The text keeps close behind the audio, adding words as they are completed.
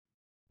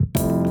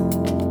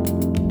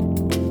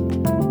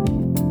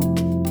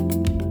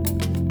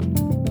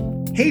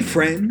Hey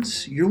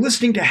friends, you're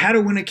listening to How to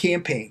Win a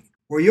Campaign,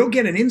 where you'll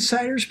get an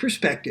insider's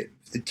perspective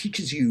that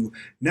teaches you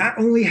not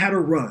only how to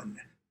run,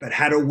 but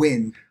how to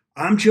win.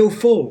 I'm Joe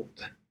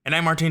Fold. And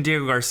I'm Martin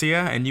Diego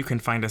Garcia, and you can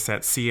find us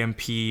at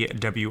CMPWRKSHP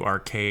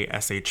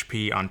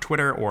on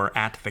Twitter or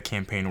at The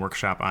Campaign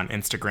Workshop on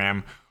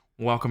Instagram.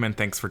 Welcome and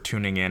thanks for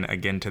tuning in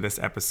again to this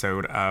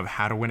episode of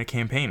How to Win a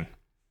Campaign.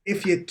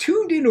 If you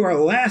tuned into our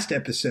last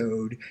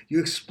episode,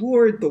 you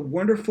explored the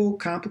wonderful,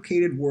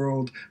 complicated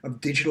world of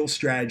digital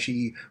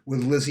strategy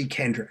with Lizzie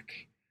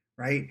Kendrick,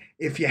 right?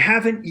 If you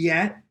haven't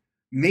yet,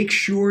 make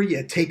sure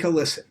you take a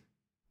listen.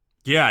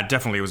 Yeah,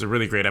 definitely. It was a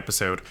really great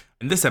episode.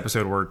 In this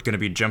episode, we're going to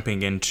be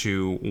jumping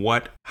into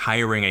what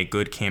hiring a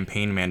good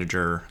campaign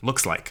manager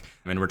looks like.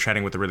 And we're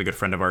chatting with a really good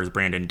friend of ours,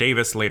 Brandon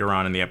Davis, later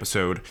on in the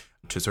episode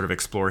to sort of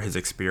explore his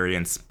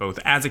experience both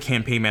as a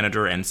campaign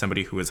manager and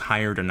somebody who has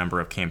hired a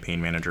number of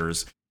campaign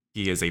managers.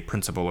 He is a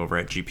principal over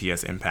at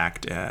GPS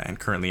Impact and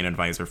currently an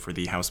advisor for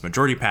the House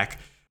Majority PAC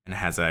and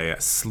has a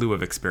slew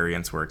of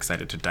experience we're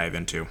excited to dive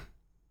into.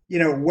 You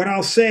know, what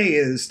I'll say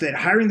is that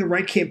hiring the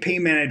right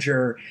campaign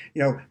manager,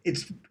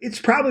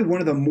 it's probably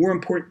one of the more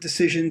important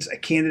decisions a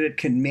candidate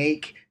can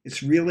make.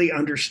 It's really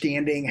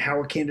understanding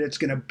how a candidate's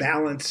going to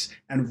balance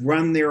and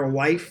run their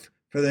life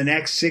for the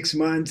next 6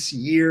 months,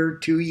 year,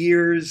 2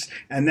 years.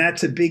 And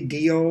that's a big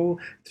deal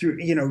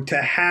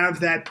to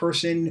have that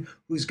person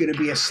who's going to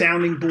be a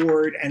sounding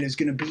board and is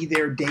going to be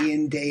there day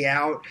in, day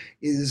out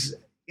is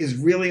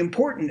really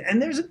important.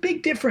 And there's a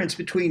big difference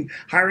between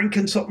hiring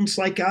consultants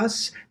like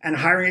us and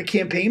hiring a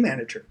campaign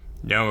manager.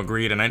 No,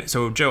 agreed. And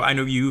so, Joe, I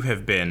know you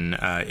have been,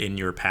 in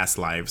your past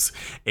lives,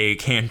 a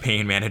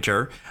campaign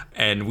manager,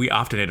 and we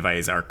often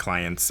advise our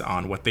clients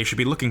on what they should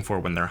be looking for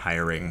when they're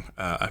hiring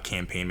a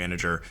campaign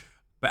manager.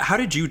 But how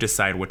did you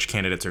decide which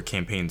candidates or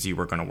campaigns you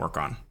were going to work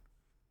on?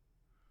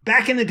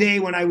 Back in the day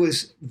when I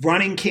was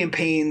running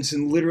campaigns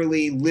and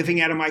literally living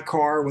out of my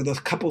car with a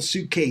couple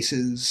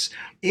suitcases,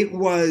 it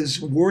was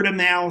word of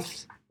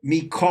mouth,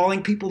 me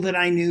calling people that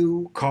I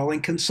knew,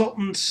 calling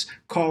consultants,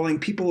 calling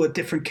people at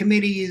different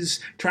committees,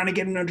 trying to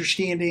get an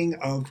understanding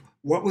of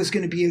what was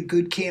going to be a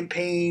good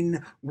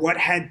campaign, what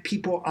had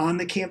people on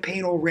the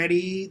campaign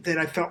already that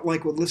I felt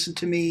like would listen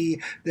to me,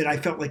 that I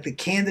felt like the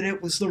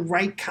candidate was the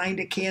right kind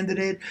of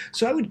candidate.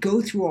 So I would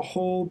go through a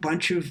whole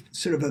bunch of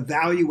sort of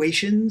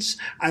evaluations.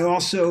 I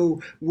also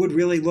would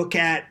really look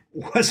at,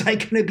 was I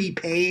going to be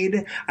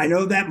paid? I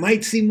know that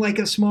might seem like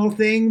a small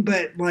thing,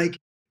 but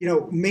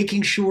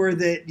making sure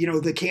that,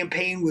 the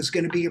campaign was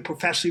going to be a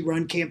professionally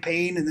run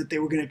campaign and that they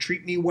were going to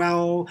treat me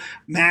well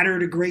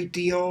mattered a great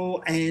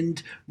deal.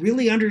 And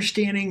really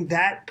understanding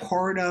that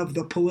part of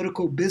the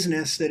political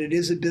business, that it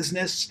is a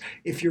business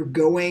if you're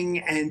going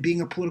and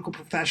being a political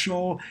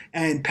professional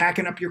and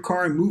packing up your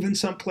car and moving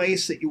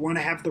someplace, that you want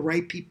to have the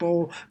right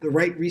people, the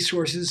right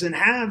resources, and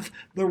have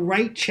the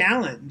right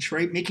challenge,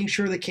 right? Making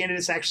sure the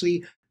candidate's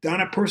actually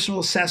done a personal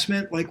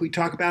assessment like we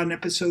talk about in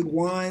episode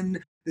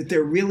 1, that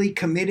they're really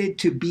committed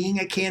to being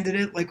a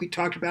candidate, like we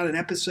talked about in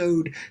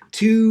episode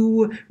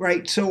 2,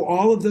 right? So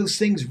all of those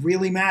things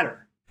really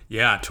matter.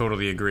 Yeah,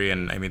 totally agree.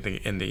 And I mean,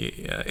 in the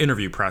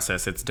interview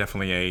process, it's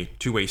definitely a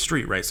two-way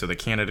street, right? So the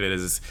candidate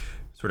is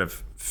sort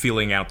of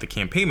feeling out the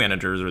campaign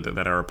managers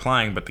that are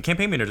applying, but the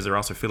campaign managers are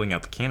also filling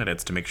out the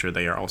candidates to make sure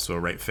they are also a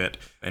right fit.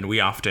 And we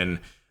often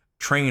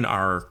train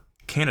our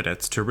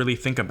candidates to really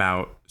think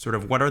about sort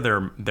of what are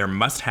their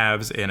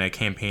must-haves in a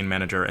campaign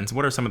manager and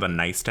what are some of the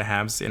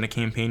nice-to-haves in a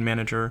campaign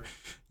manager.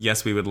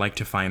 Yes, we would like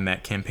to find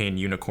that campaign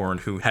unicorn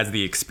who has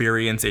the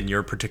experience in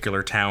your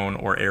particular town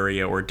or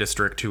area or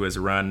district, who has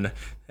run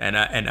and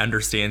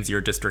understands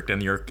your district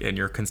and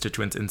your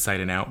constituents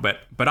inside and out.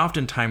 But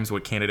oftentimes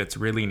what candidates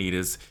really need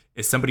is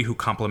somebody who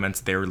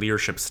complements their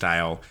leadership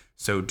style.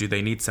 So do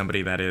they need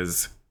somebody that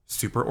is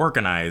super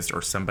organized,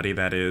 or somebody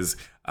that is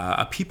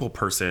a people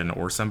person,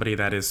 or somebody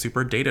that is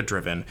super data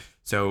driven?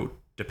 So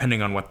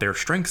depending on what their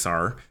strengths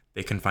are,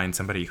 they can find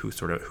somebody who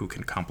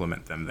can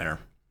complement them there.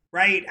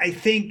 Right. I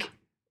think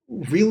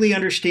really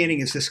understanding,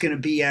 is this going to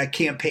be a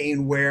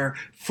campaign where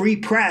free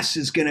press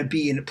is going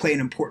to play an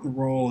important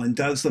role, and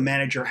does the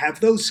manager have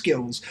those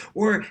skills?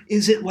 Or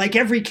is it, like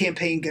every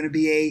campaign, going to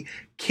be a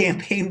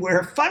campaign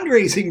where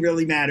fundraising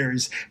really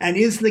matters? And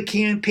is the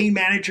campaign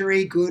manager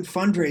a good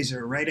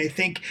fundraiser, right? I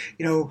think,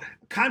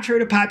 contrary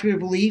to popular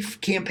belief,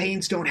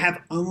 campaigns don't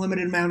have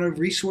unlimited amount of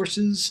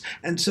resources.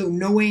 And so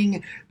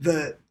knowing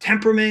the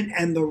temperament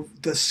and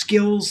the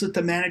skills that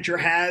the manager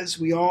has,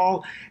 we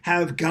all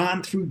have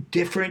gone through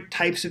different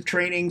types of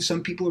training.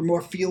 Some people are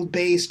more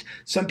field-based,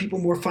 some people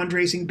more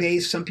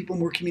fundraising-based, some people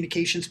more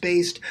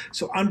communications-based.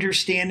 So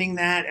understanding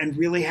that and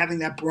really having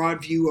that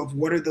broad view of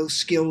what are those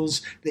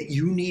skills that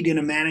you need in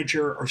a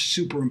manager are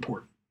super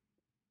important.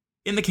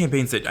 In the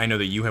campaigns that I know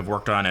that you have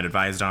worked on and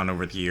advised on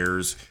over the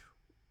years,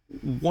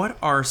 what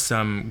are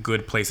some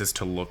good places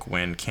to look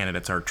when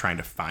candidates are trying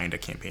to find a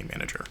campaign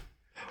manager?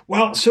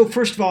 Well, so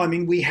first of all,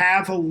 we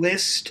have a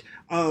list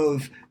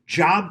of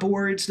job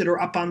boards that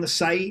are up on the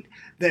site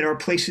that are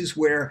places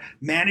where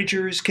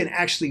managers can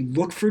actually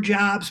look for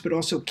jobs, but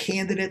also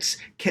candidates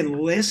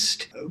can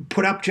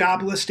put up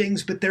job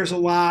listings. But there's a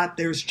lot.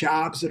 There's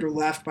jobs that are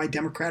left by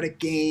Democratic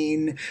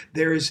gain.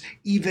 There's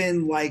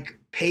even like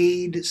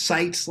paid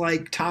sites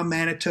like Tom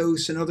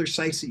Manitos and other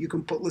sites that you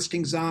can put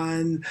listings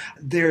on.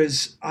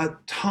 There's a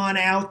ton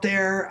out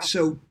there.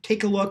 So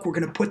take a look. We're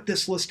going to put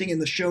this listing in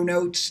the show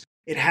notes.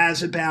 It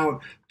has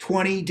about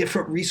 20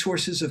 different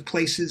resources of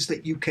places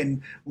that you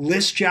can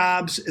list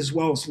jobs as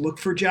well as look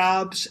for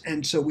jobs.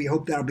 And so we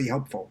hope that'll be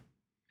helpful.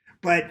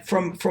 But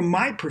from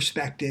my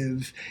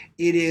perspective,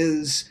 it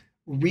is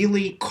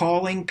really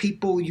calling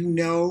people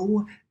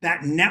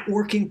that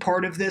networking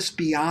part of this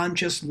beyond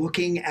just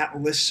looking at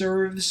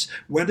listservs,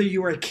 whether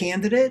you're a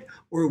candidate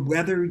or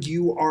whether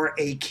you are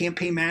a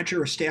campaign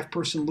manager or staff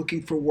person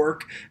looking for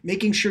work,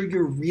 making sure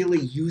you're really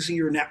using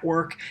your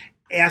network,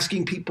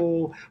 asking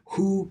people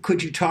who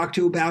could you talk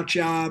to about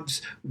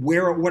jobs,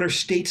 what are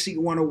states that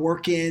you want to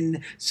work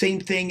in. Same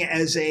thing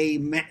as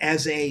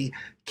a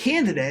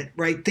candidate,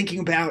 right?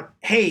 Thinking about,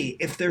 hey,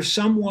 if there's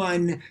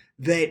someone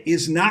that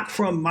is not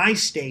from my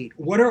state,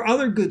 what are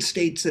other good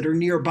states that are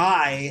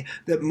nearby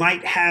that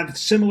might have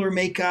similar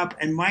makeup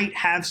and might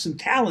have some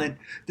talent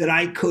that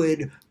I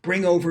could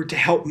bring over to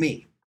help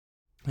me?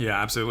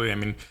 Yeah, absolutely. I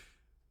mean,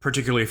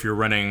 particularly if you're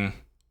running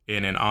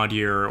in an odd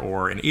year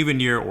or an even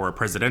year or a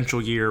presidential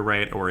year,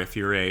 right? Or if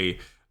you're a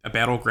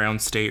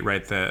battleground state,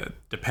 right?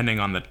 Depending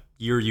on the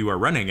year you are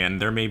running in,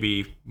 there may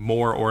be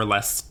more or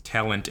less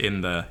talent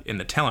in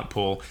the talent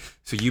pool.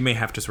 So you may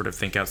have to sort of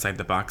think outside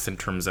the box in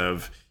terms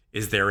of,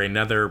 is there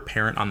another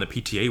parent on the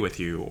PTA with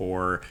you,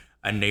 or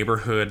a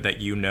neighborhood that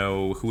you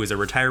know who is a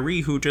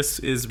retiree who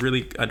just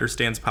really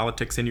understands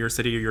politics in your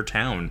city or your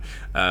town?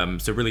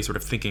 So really sort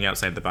of thinking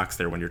outside the box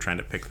there when you're trying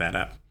to pick that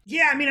up.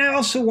 Yeah, I mean, I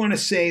also want to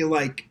say,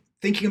 like,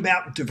 thinking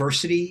about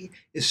diversity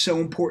is so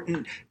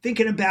important.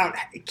 Thinking about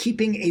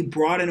keeping a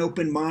broad and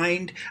open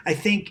mind. I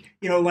think,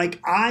 like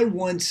I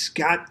once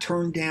got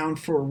turned down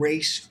for a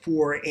race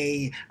for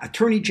a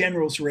attorney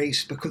general's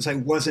race because I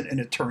wasn't an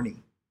attorney,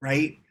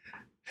 right?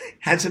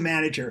 As a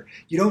manager,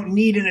 you don't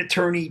need an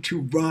attorney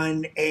to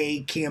run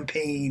a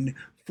campaign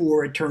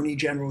for attorney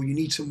general. You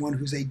need someone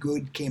who's a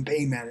good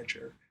campaign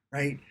manager,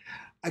 right?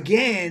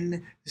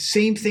 Again,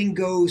 same thing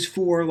goes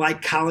for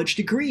like college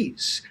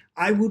degrees.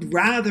 I would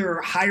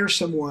rather hire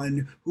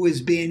someone who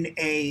has been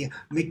a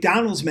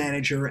McDonald's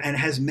manager and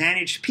has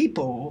managed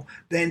people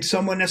than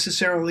someone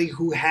necessarily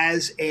who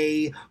has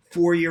a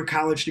 4-year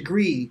college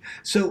degree.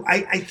 So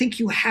I think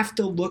you have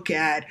to look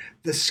at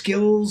the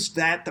skills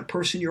that the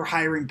person you're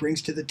hiring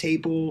brings to the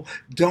table.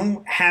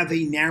 Don't have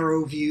a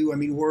narrow view. I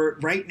mean, we're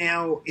right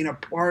now in a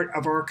part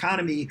of our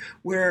economy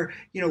where,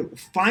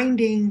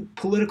 finding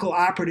political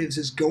operatives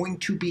is going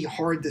to be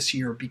hard this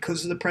year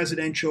because of the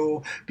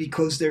presidential,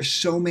 because there's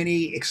so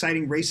many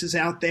exciting races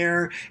out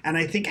there. And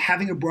I think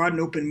having a broad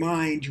and open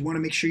mind, you want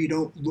to make sure you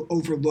don't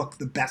overlook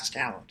the best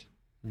talent.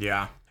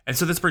 Yeah. And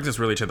so this brings us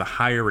really to the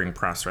hiring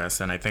process.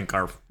 And I think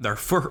our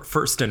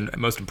first and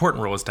most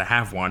important role is to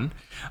have one.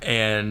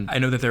 And I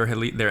know that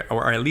there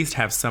or at least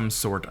have some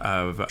sort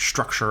of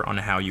structure on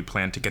how you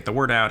plan to get the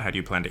word out. How do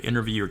you plan to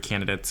interview your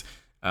candidates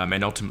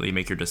and ultimately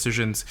make your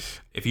decisions?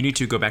 If you need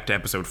to go back to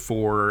episode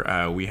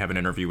 4, we have an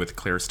interview with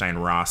Claire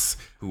Stein-Ross,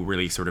 who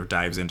really sort of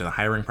dives into the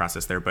hiring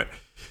process there. But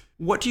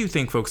what do you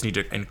think folks need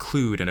to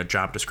include in a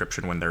job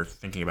description when they're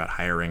thinking about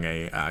hiring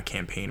a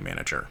campaign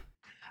manager?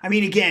 I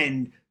mean,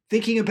 again,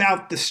 thinking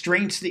about the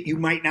strengths that you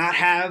might not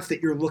have, that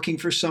you're looking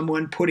for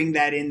someone, putting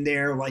that in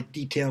there, like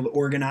detailed,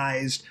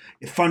 organized.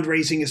 If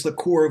fundraising is the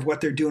core of what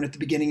they're doing at the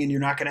beginning and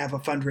you're not going to have a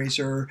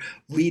fundraiser,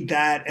 lead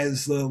that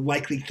as the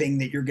likely thing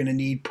that you're going to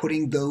need.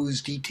 Putting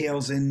those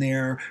details in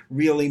there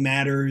really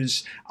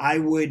matters. I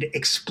would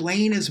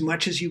explain as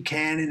much as you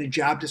can in a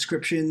job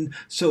description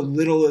so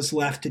little is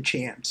left to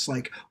chance.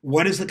 Like,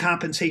 what is the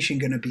compensation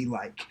going to be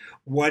like?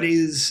 When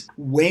is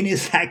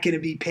that going to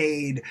be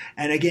paid?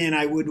 And again,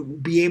 I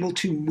would be able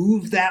to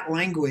move that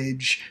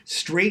language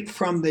straight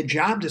from the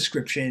job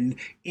description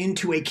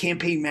into a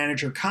campaign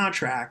manager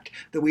contract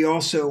that we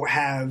also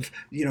have,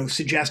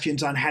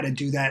 suggestions on how to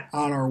do that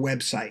on our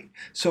website.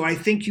 So I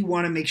think you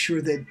want to make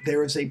sure that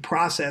there is a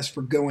process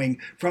for going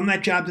from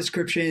that job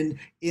description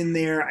in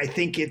there. I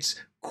think it's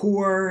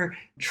core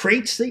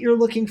traits that you're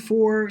looking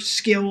for,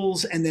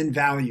 skills, and then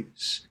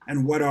values.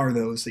 And what are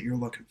those that you're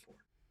looking for?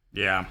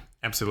 Yeah,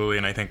 absolutely.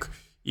 And I think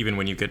even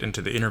when you get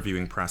into the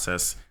interviewing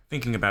process,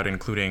 thinking about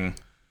including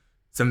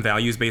some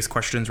values-based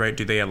questions, right?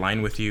 Do they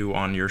align with you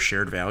on your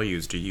shared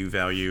values? Do you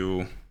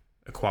value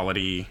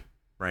equality,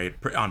 right,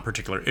 on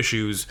particular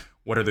issues?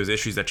 What are those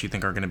issues that you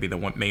think are going to be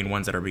the main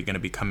ones that are going to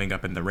be coming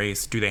up in the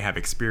race? Do they have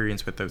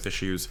experience with those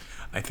issues?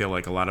 I feel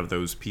like a lot of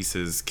those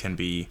pieces can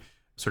be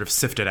sort of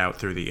sifted out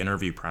through the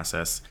interview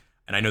process.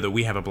 And I know that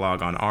we have a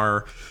blog on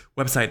our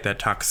website that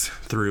talks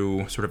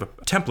through sort of a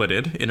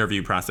templated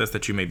interview process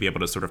that you may be able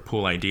to sort of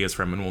pull ideas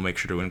from, and we'll make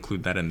sure to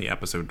include that in the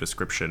episode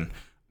description.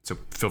 So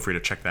feel free to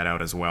check that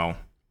out as well.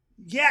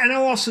 Yeah, and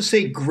I'll also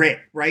say grit,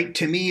 right?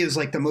 To me is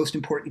like the most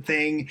important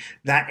thing.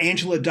 That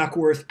Angela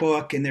Duckworth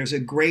book, and there's a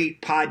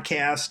great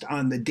podcast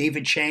on the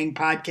David Chang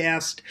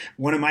podcast,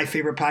 one of my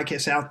favorite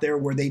podcasts out there,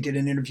 where they did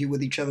an interview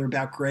with each other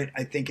about grit.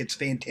 I think it's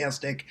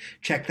fantastic.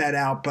 Check that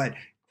out. But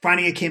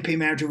finding a campaign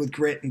manager with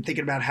grit and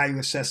thinking about how you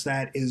assess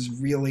that is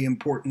really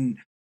important.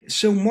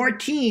 So,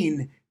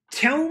 Martine,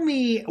 tell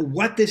me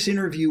what this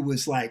interview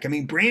was like. I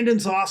mean,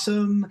 Brandon's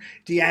awesome.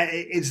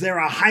 Is there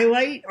a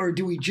highlight, or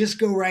do we just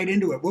go right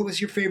into it? What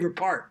was your favorite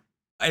part?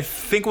 I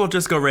think we'll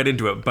just go right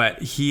into it, but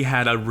he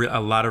had a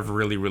lot of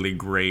really, really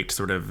great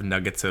sort of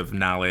nuggets of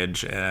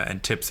knowledge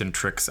and tips and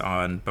tricks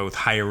on both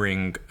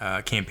hiring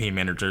campaign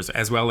managers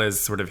as well as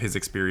sort of his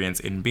experience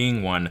in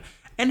being one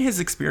and his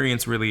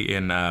experience really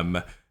in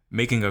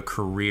making a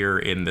career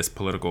in this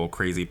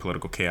crazy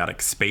political,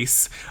 chaotic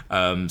space.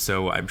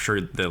 So I'm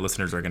sure the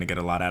listeners are going to get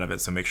a lot out of it.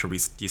 So make sure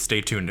you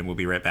stay tuned and we'll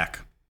be right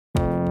back.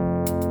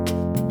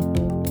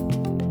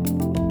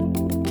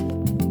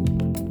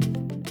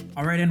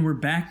 All right, and we're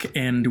back,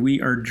 and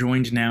we are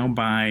joined now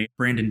by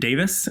Brandon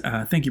Davis.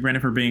 Thank you, Brandon,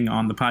 for being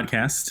on the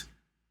podcast.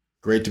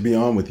 Great to be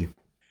on with you.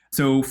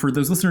 So for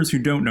those listeners who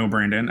don't know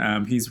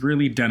Brandon, he's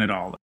really done it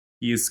all.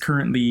 He is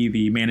currently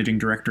the managing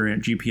director at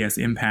GPS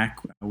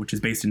Impact, which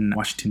is based in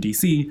Washington,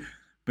 D.C.,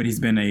 but he's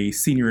been a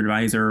senior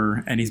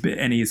advisor, and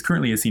he is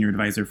currently a senior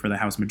advisor for the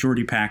House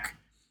Majority PAC.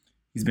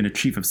 He's been a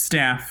chief of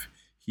staff.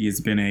 He has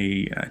been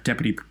a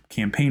deputy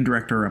campaign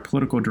director, a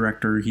political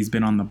director. He's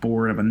been on the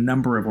board of a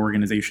number of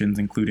organizations,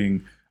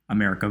 including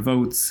America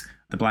Votes,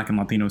 the Black and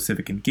Latino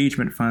Civic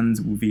Engagement Funds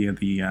via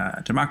the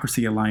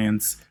Democracy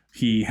Alliance.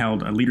 He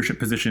held a leadership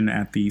position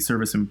at the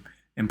Service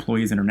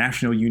Employees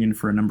International Union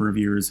for a number of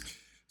years.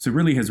 So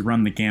really has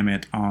run the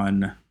gamut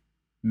on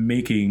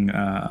making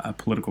a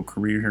political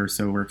career here.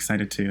 So we're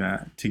excited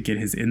to get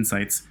his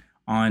insights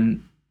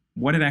on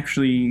what it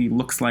actually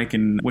looks like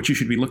and what you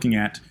should be looking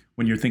at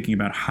when you're thinking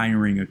about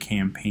hiring a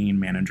campaign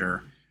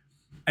manager.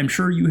 I'm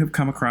sure you have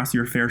come across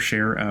your fair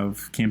share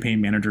of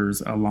campaign managers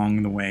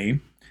along the way.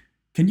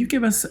 Can you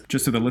give us,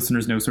 just so the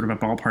listeners know, sort of a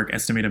ballpark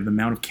estimate of the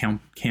amount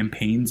of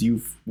campaigns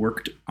you've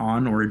worked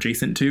on or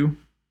adjacent to?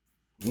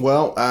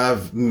 Well,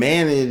 I've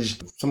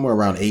managed somewhere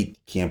around 8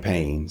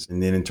 campaigns.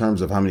 And then in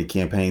terms of how many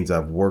campaigns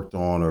I've worked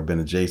on or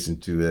been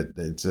adjacent to it,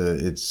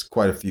 it's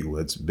quite a few.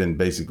 It's been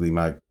basically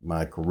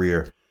my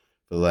career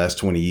for the last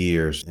 20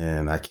 years.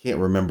 And I can't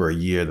remember a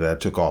year that I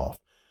took off.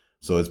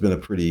 So it's been a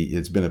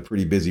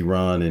pretty busy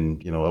run,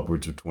 and,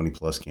 upwards of 20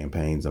 plus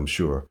campaigns, I'm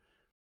sure.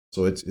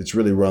 So it's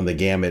really run the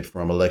gamut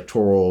from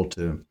electoral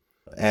to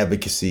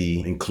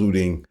advocacy,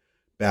 including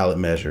ballot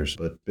measures.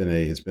 But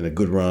it's been a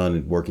good run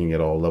and working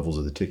at all levels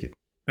of the ticket.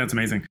 That's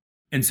amazing.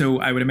 And so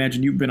I would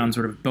imagine you've been on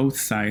sort of both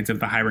sides of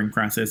the hiring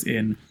process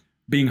in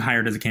being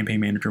hired as a campaign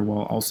manager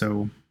while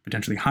also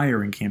potentially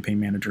hiring campaign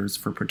managers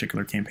for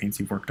particular campaigns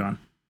you've worked on.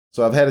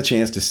 So I've had a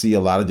chance to see a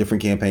lot of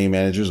different campaign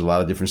managers, a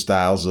lot of different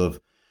styles of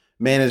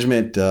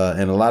management,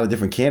 and a lot of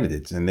different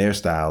candidates and their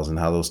styles and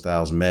how those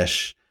styles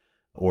mesh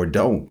or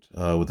don't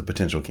with a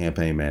potential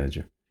campaign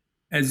manager.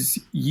 As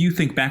you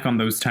think back on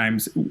those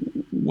times,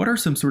 what are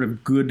some sort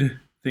of good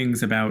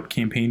things about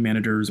campaign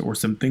managers or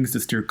some things to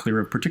steer clear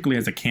of, particularly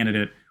as a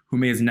candidate who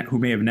may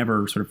have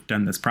never sort of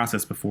done this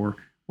process before?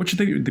 What should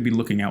they be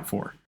looking out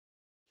for?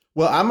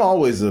 Well, I'm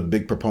always a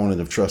big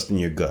proponent of trusting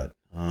your gut.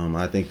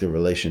 I think the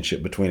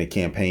relationship between a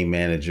campaign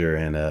manager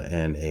and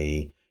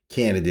a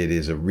candidate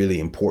is a really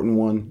important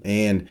one.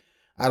 And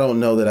I don't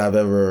know that I've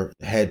ever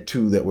had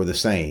two that were the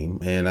same.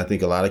 And I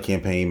think a lot of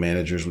campaign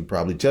managers would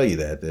probably tell you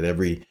that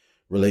every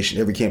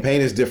campaign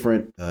is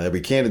different,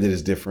 every candidate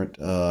is different,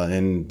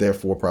 and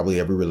therefore probably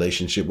every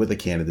relationship with a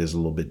candidate is a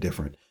little bit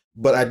different.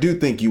 But I do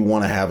think you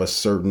want to have a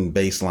certain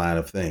baseline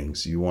of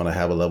things. You want to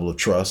have a level of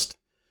trust,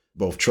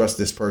 both trust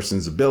this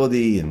person's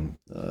ability and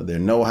their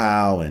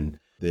know-how and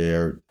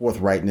their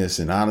forthrightness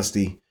and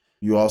honesty.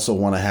 You also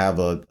want to have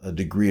a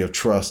degree of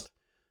trust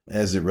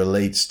as it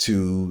relates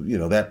to,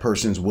 that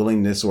person's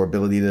willingness or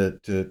ability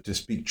to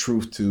speak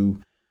truth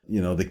to,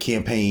 the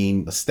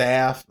campaign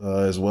staff,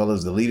 as well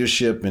as the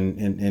leadership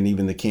and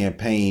even the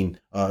campaign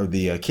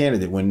the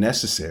candidate when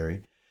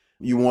necessary.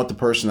 You want the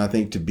person, I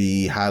think, to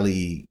be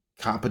highly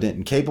competent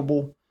and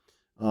capable.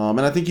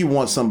 And I think you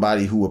want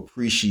somebody who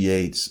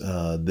appreciates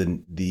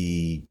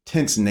the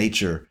tense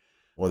nature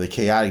or the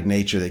chaotic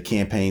nature that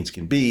campaigns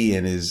can be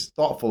and is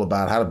thoughtful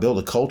about how to build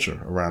a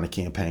culture around a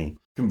campaign.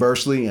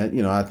 Conversely,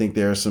 I think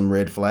there are some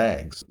red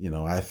flags.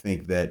 I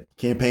think that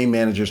campaign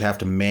managers have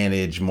to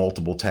manage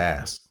multiple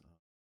tasks.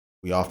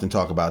 We often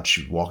talk about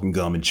walking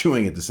gum and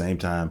chewing at the same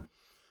time.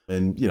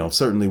 And,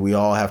 certainly we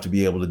all have to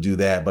be able to do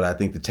that. But I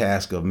think the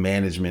task of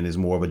management is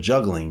more of a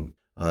juggling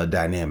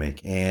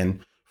dynamic. And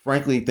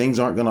frankly, things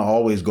aren't going to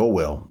always go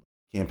well.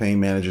 Campaign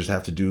managers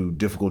have to do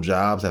difficult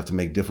jobs, have to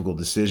make difficult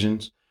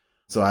decisions.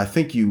 So I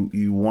think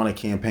you want a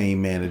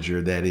campaign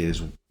manager that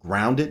is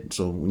grounded.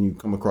 So when you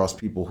come across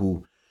people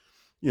who,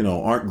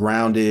 aren't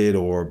grounded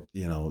or,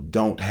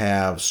 don't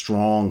have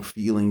strong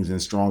feelings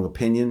and strong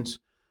opinions,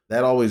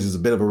 that always is a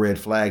bit of a red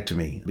flag to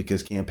me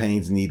because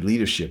campaigns need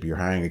leadership. You're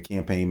hiring a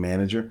campaign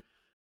manager.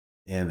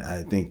 And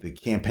I think the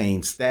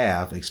campaign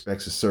staff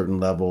expects a certain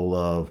level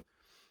of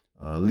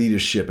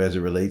leadership as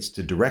it relates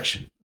to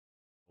direction.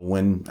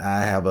 When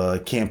I have a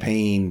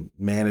campaign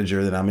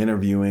manager that I'm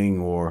interviewing,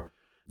 or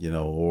in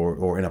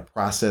a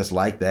process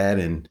like that,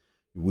 and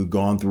we've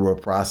gone through a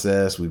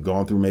process, we've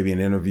gone through maybe an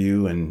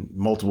interview, and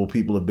multiple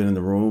people have been in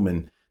the room,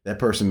 and that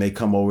person may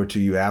come over to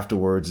you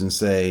afterwards and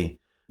say,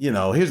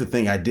 here's the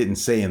thing I didn't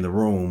say in the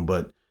room,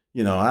 but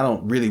I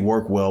don't really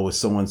work well with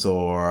so and so,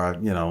 or I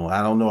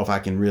don't know if I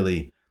can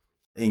really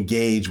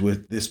engage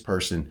with this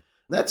person.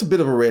 That's a bit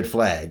of a red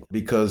flag,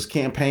 because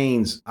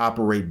campaigns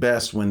operate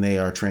best when they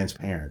are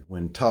transparent,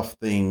 when tough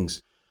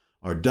things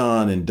are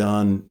done in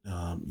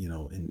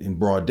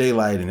broad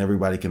daylight, and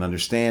everybody can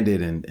understand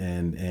it.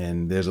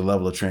 And there's a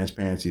level of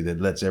transparency that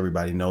lets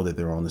everybody know that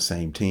they're on the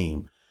same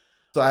team.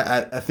 So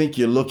I think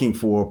you're looking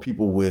for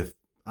people with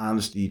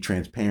honesty,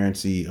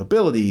 transparency,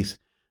 abilities,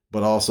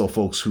 but also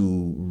folks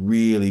who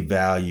really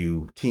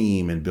value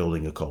team and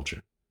building a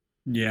culture.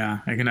 Yeah,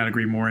 I cannot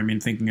agree more. I mean,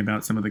 thinking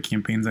about some of the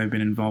campaigns I've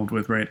been involved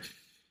with, right?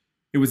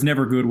 It was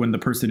never good when the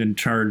person in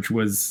charge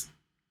would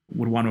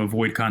want to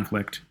avoid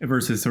conflict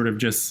versus sort of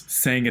just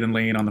saying it and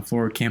laying it on the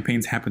floor.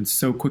 Campaigns happen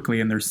so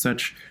quickly, and there's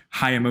such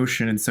high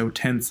emotion and so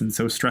tense and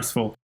so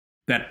stressful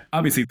that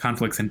obviously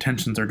conflicts and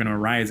tensions are going to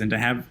arise. And to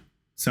have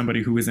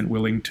somebody who isn't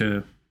willing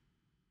to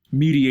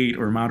mediate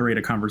or moderate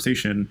a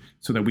conversation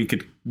so that we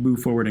could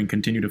move forward and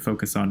continue to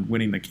focus on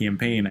winning the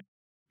campaign.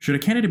 Should a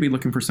candidate be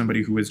looking for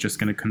somebody who is just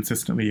going to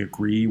consistently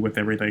agree with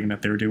everything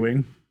that they're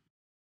doing?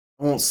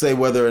 I won't say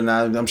whether or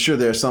not. I'm sure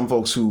there are some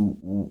folks who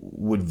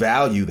would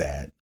value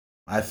that.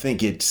 I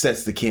think it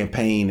sets the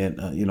campaign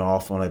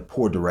off on a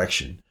poor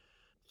direction.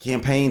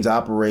 Campaigns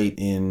operate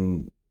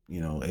in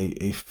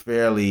a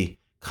fairly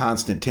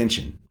constant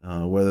tension,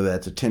 whether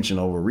that's a tension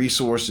over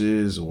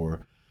resources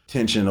or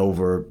tension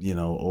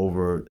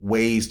over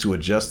ways to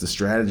adjust the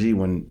strategy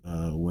when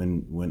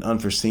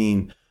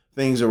unforeseen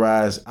things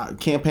arise.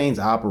 Campaigns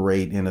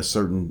operate in a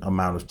certain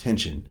amount of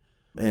tension.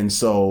 And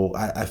so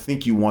I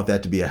think you want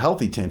that to be a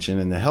healthy tension.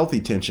 And the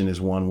healthy tension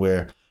is one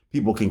where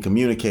people can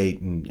communicate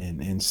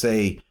and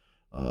say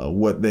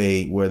where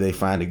they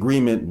find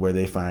agreement, where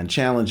they find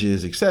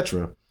challenges,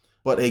 etc.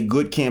 But a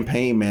good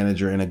campaign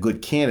manager and a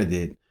good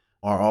candidate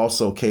are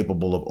also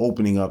capable of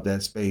opening up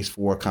that space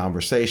for a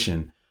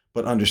conversation,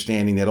 but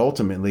understanding that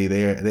ultimately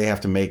they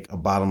have to make a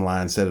bottom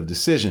line set of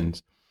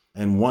decisions.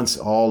 And once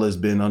all has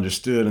been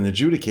understood and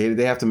adjudicated,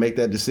 they have to make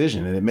that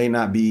decision. And it may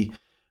not be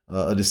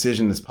a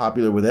decision that's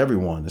popular with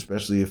everyone,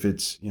 especially if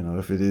it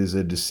is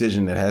a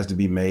decision that has to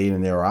be made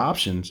and there are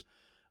options.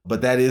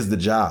 But that is the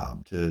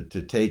job, to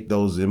take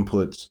those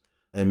inputs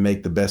and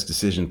make the best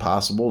decision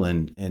possible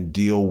and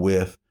deal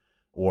with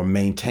or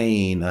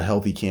maintain a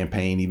healthy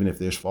campaign, even if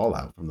there's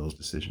fallout from those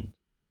decisions.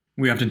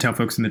 We often tell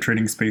folks in the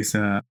trading space,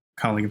 a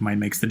colleague of mine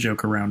makes the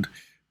joke around,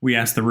 we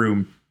ask the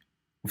room,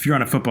 if you're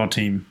on a football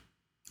team,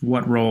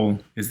 what role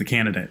is the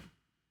candidate?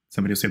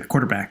 Somebody will say the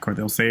quarterback, or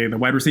they'll say the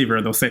wide receiver.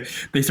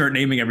 They start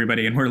naming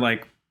everybody, and we're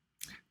like,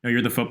 no,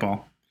 you're the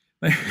football.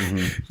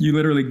 Mm-hmm. You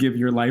literally give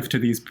your life to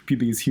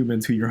these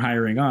humans who you're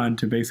hiring on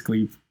to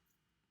basically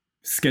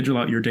schedule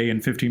out your day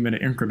in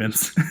 15-minute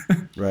increments.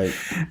 Right.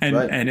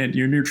 And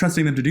you're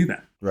trusting them to do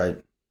that.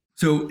 Right.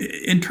 So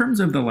in terms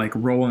of the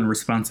role and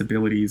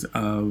responsibilities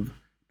of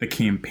the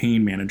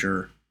campaign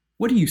manager,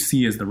 what do you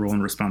see as the role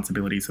and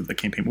responsibilities of the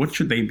campaign? What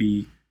should they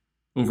be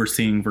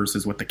overseeing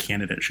versus what the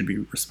candidate should be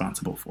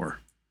responsible for?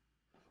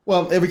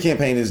 Well, every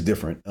campaign is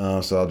different.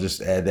 So I'll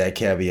just add that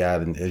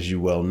caveat, and as you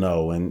well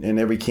know, and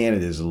every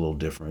candidate is a little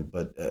different.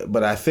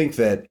 But I think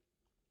that,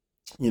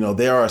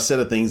 there are a set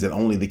of things that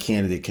only the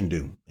candidate can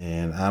do.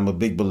 And I'm a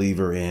big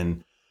believer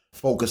in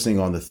focusing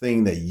on the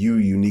thing that you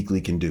uniquely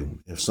can do.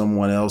 If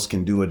someone else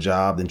can do a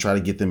job, then try to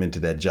get them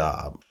into that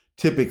job.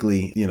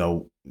 Typically,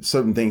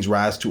 certain things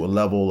rise to a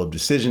level of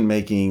decision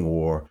making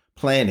or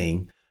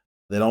planning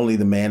that only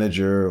the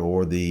manager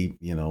or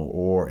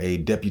or a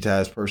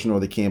deputized person or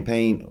the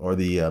campaign or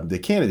the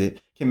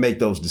candidate can make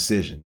those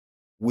decisions.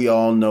 We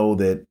all know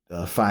that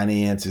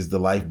finance is the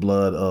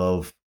lifeblood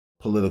of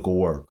political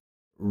work.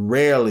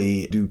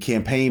 Rarely do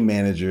campaign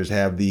managers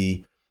have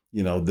the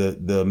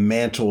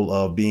mantle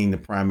of being the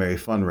primary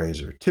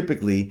fundraiser.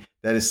 Typically,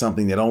 that is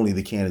something that only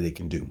the candidate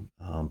can do.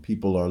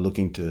 People are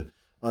looking to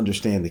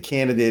understand the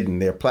candidate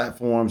and their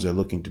platforms. They're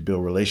looking to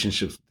build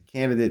relationships with the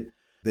candidate.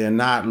 They're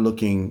not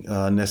looking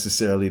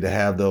necessarily to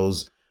have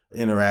those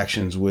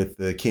interactions with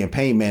the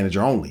campaign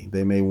manager only.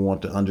 They may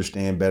want to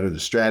understand better the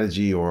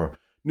strategy or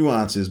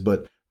nuances,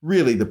 but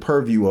really the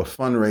purview of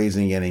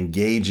fundraising and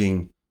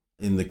engaging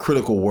in the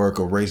critical work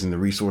of raising the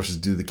resources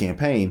to do the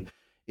campaign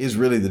is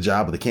really the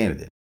job of the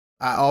candidate.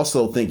 I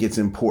also think it's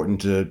important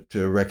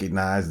to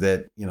recognize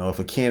that, if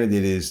a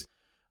candidate is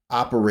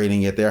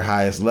operating at their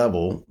highest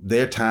level,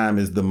 their time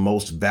is the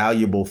most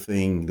valuable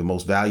thing, the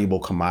most valuable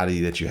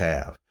commodity that you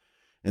have.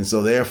 And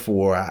so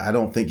therefore, I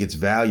don't think it's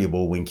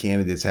valuable when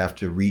candidates have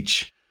to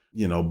reach,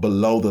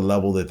 below the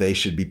level that they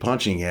should be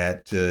punching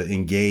at to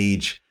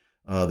engage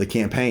the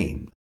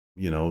campaign,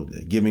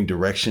 giving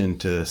direction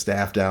to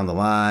staff down the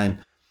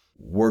line,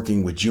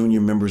 working with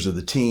junior members of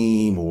the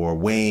team or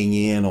weighing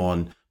in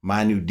on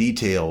minute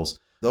details.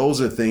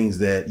 Those are things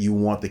that you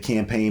want the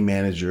campaign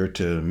manager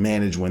to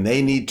manage when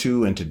they need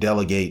to and to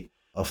delegate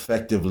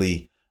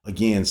effectively,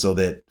 again, so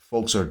that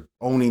folks are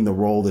owning the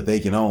role that they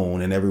can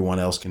own and everyone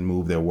else can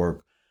move their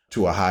work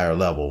to a higher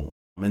level.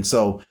 And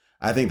so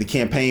I think the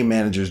campaign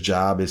manager's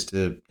job is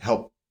to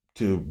help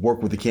to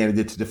work with the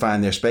candidate to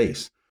define their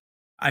space.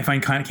 I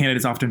find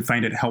candidates often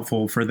find it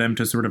helpful for them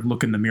to sort of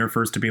look in the mirror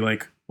first to be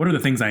like, what are the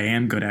things I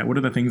am good at? What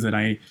are the things that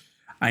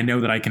I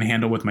know that I can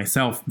handle with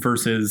myself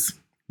versus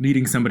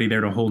needing somebody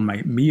there to hold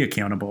me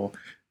accountable.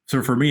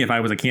 So for me, if I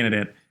was a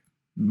candidate,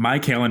 my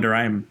calendar,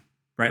 I'm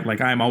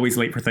always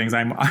late for things.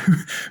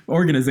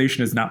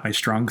 Organization is not my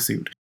strong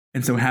suit.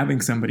 And so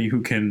having somebody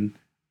who can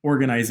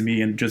organize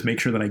me and just make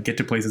sure that I get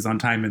to places on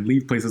time and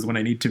leave places when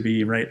I need to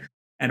be, right?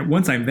 And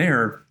once I'm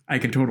there, I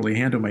can totally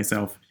handle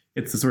myself.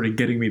 It's the sort of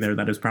getting me there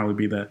that is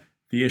probably the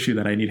issue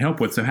that I need help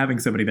with. So having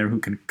somebody there who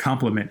can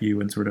complement you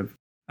and sort of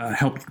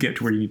help you get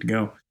to where you need to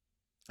go.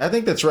 I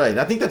think that's right.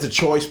 I think that's a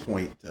choice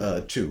point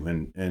too.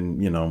 And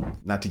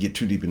not to get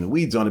too deep in the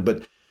weeds on it,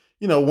 but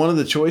one of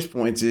the choice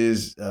points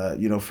is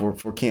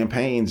for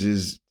campaigns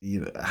is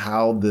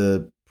how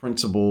the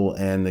principal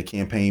and the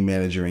campaign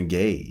manager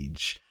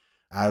engage.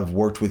 I've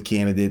worked with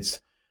candidates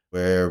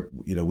where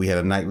we had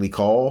a nightly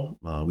call.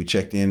 We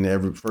checked in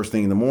every first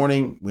thing in the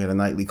morning. We had a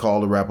nightly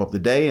call to wrap up the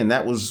day, and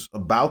that was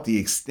about the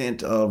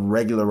extent of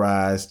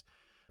regularized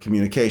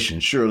communication.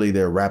 Surely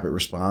there are rapid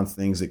response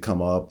things that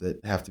come up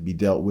that have to be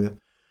dealt with.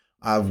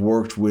 I've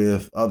worked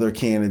with other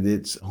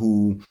candidates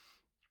who,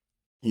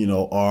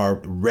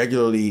 are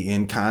regularly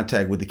in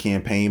contact with the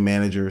campaign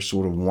manager,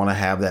 sort of want to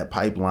have that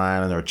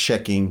pipeline and are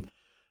checking,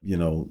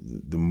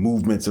 the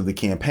movements of the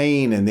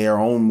campaign and their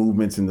own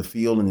movements in the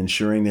field and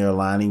ensuring they're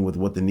aligning with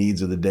what the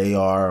needs of the day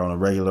are in a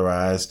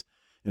regularized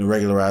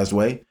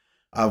way.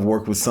 I've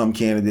worked with some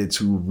candidates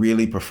who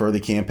really prefer the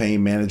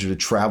campaign manager to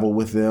travel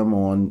with them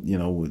on,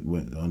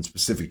 on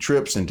specific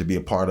trips and to be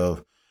a part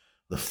of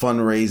the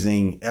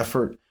fundraising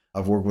effort.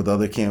 I've worked with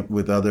other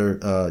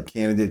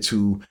candidates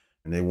who,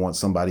 and they want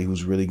somebody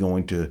who's really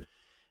going to,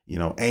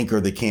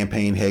 anchor the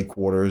campaign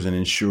headquarters and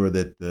ensure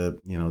that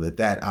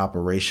that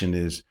operation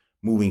is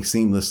moving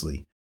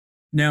seamlessly.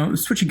 Now,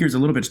 switching gears a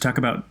little bit to talk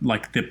about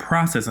like the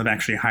process of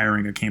actually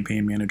hiring a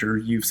campaign manager,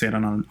 you've said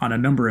on a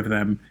number of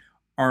them.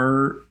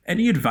 Are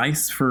any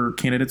advice for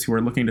candidates who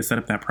are looking to set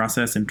up that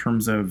process in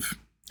terms of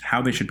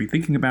how they should be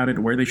thinking about it,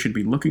 where they should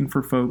be looking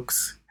for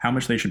folks, how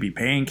much they should be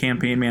paying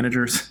campaign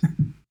managers?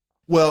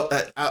 Well,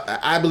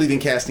 I believe in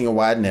casting a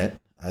wide net.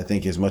 I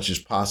think as much as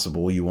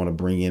possible, you want to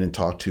bring in and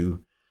talk to,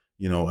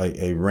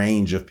 a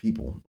range of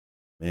people.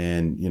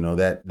 And,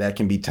 that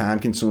can be time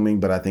consuming,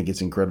 but I think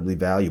it's incredibly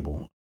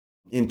valuable.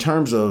 In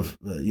terms of,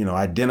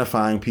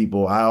 identifying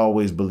people, I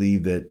always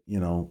believe that,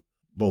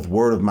 both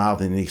word of mouth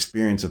and the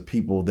experience of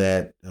people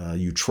that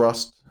you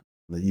trust,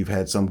 that you've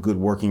had some good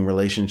working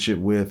relationship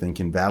with and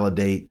can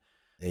validate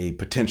a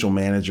potential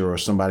manager or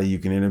somebody you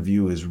can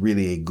interview is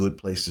really a good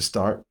place to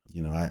start.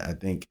 I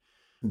think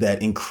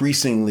that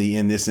increasingly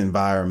in this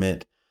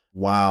environment,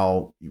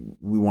 while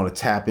we want to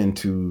tap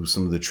into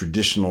some of the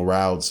traditional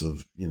routes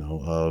of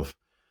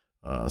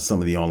some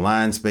of the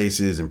online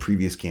spaces and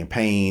previous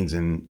campaigns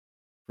and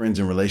friends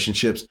and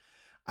relationships,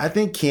 I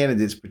think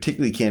candidates,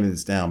 particularly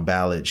candidates down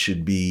ballot,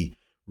 should be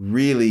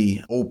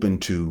really open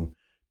to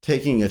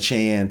taking a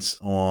chance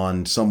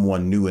on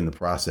someone new in the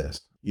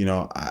process.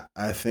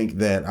 I think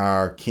that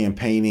our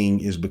campaigning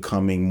is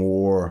becoming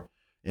more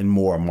and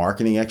more a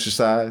marketing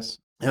exercise.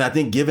 And I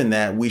think given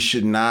that, we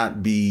should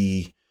not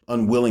be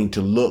unwilling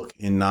to look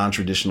in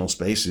non-traditional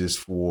spaces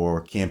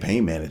for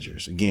campaign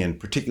managers, again,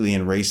 particularly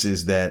in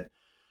races that,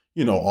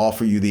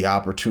 offer you the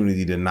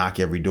opportunity to knock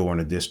every door in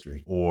a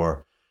district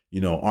or,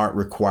 aren't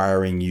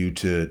requiring you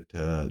to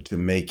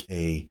make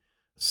a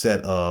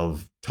set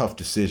of tough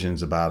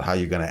decisions about how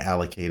you're going to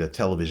allocate a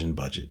television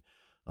budget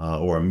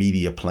or a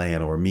media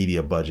plan or a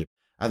media budget.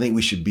 I think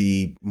we should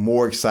be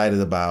more excited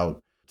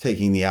about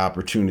taking the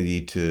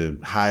opportunity to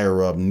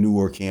hire up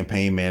newer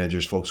campaign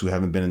managers, folks who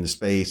haven't been in the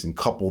space, and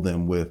couple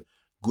them with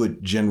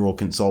good general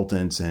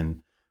consultants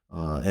and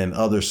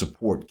other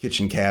support,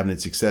 kitchen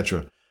cabinets, et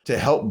cetera, to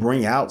help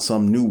bring out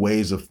some new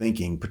ways of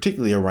thinking,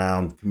 particularly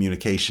around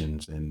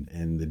communications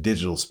and the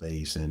digital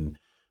space and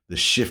the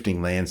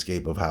shifting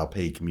landscape of how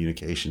paid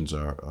communications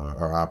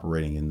are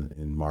operating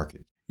in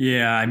markets.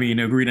 Yeah,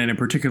 agreed. And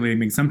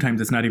particularly, sometimes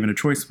it's not even a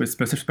choice,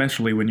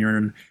 especially when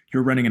you're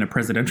running in a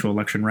presidential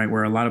election, right,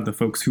 where a lot of the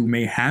folks who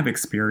may have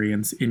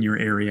experience in your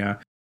area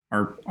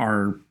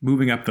are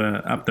moving up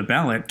the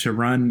ballot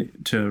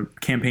to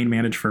campaign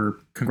manage for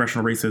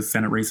congressional races,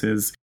 Senate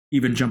races,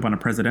 even jump on a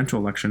presidential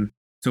election.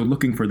 So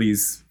looking for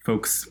these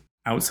folks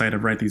outside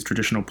of these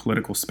traditional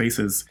political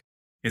spaces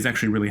is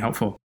actually really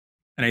helpful.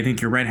 And I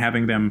think you're right,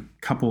 having them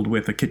coupled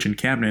with a kitchen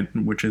cabinet,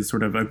 which is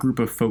sort of a group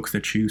of folks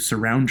that you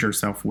surround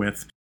yourself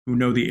with who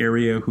know the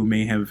area, who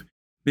may have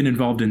been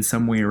involved in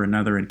some way or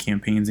another in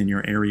campaigns in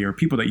your area, or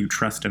people that you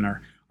trust and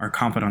are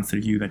confidants to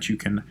you that you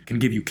can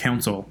give you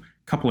counsel.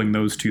 Coupling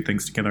those two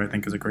things together, I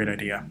think, is a great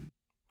idea.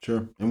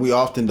 Sure. And we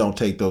often don't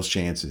take those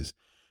chances.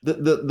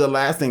 The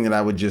last thing that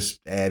I would just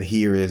add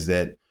here is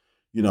that,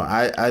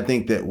 I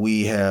think that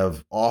we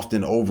have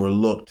often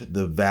overlooked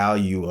the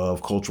value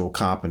of cultural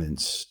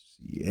competence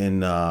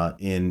in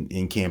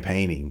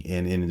campaigning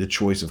and in the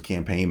choice of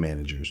campaign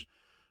managers.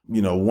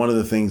 One of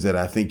the things that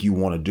I think you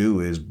want to do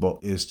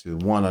is to,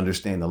 one,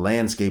 understand the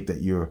landscape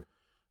that you're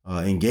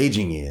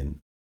engaging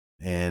in.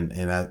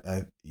 And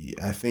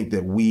I think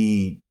that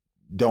we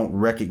don't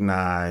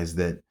recognize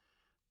that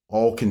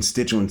all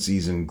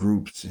constituencies and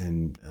groups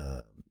and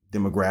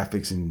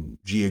demographics and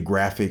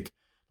geographic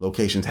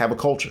locations have a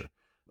culture.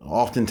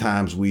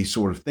 Oftentimes we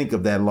sort of think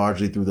of that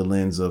largely through the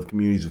lens of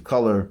communities of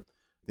color,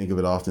 think of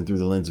it often through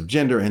the lens of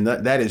gender, and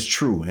that is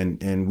true.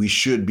 And we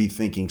should be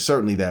thinking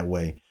certainly that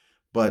way.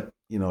 But,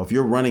 if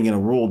you're running in a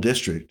rural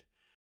district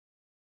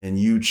and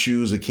you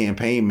choose a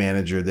campaign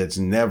manager that's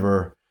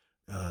never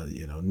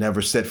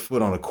set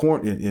foot on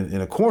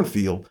in a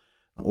cornfield,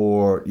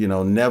 or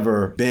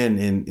never been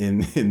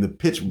in the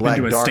pitch black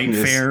darkness state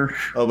fair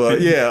of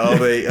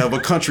a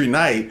country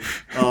night,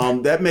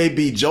 that may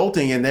be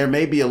jolting, and there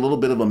may be a little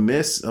bit of a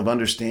miss of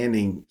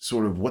understanding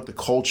sort of what the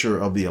culture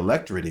of the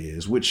electorate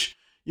is, which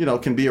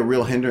can be a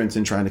real hindrance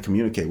in trying to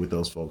communicate with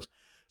those folks.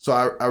 So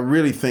I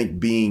really think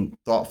being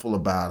thoughtful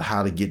about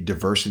how to get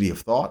diversity of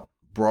thought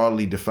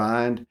broadly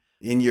defined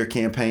in your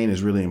campaign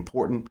is really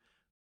important.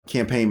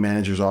 Campaign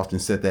managers often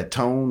set that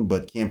tone,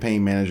 but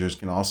campaign managers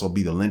can also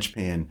be the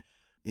linchpin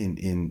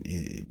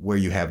in where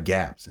you have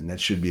gaps, and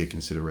that should be a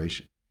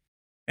consideration.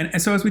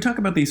 And so as we talk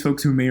about these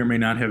folks who may or may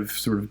not have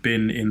sort of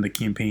been in the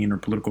campaign or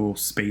political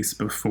space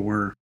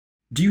before,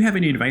 do you have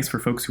any advice for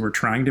folks who are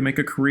trying to make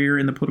a career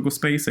in the political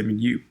space? I mean,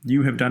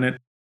 you have done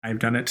it. I've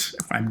done it.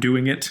 I'm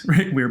doing it,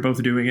 right? We're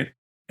both doing it.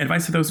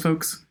 Advice to those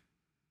folks?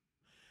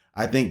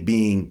 I think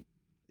being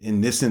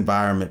in this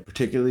environment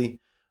particularly,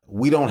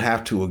 we don't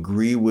have to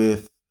agree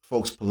with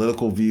folks'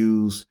 political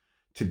views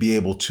to be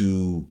able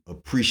to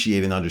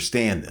appreciate and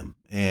understand them.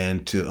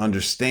 And to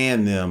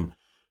understand them,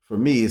 for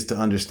me, is to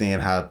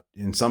understand how,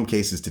 in some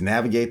cases, to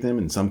navigate them,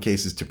 in some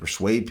cases, to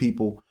persuade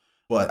people.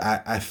 But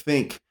I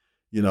think,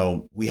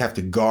 we have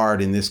to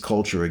guard in this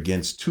culture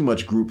against too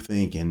much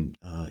groupthink and,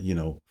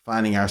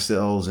 finding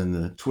ourselves in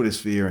the Twitter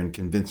sphere and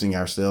convincing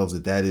ourselves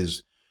that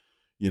is,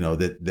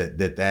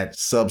 that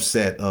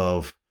subset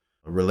of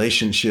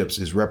relationships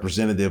is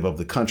representative of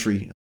the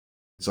country.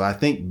 So I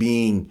think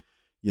being,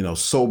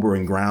 sober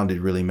and grounded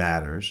really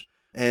matters.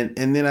 And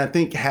then I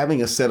think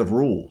having a set of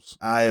rules.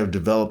 I have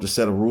developed a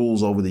set of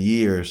rules over the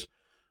years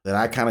that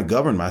I kind of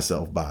govern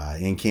myself by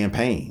in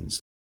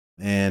campaigns.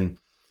 And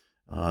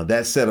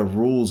that set of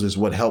rules is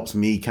what helps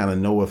me kind of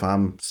know if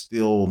I'm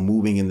still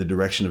moving in the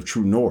direction of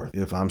true north,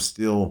 if I'm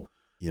still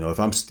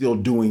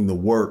doing the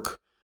work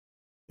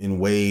in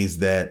ways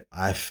that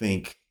I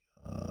think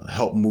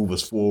help move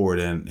us forward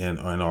and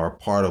are a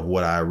part of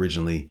what I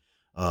originally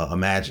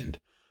imagined.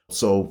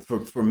 So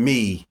for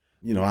me,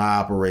 I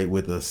operate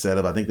with a set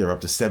of, I think they're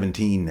up to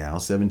 17 now,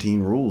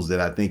 17 rules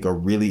that I think are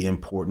really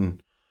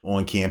important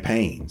on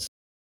campaigns.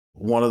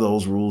 One of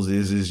those rules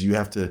is you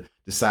have to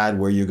decide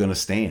where you're going to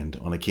stand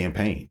on a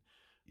campaign.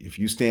 If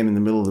you stand in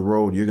the middle of the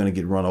road, you're going to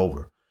get run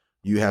over.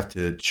 You have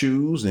to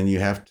choose, and you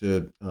have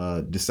to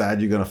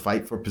decide you're going to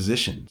fight for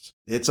positions.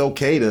 It's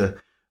okay to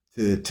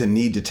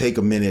need to take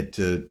a minute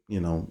to,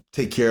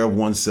 take care of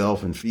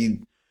oneself and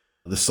feed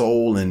the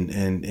soul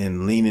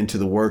and lean into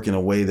the work in a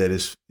way that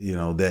is,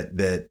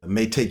 that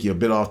may take you a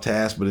bit off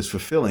task, but is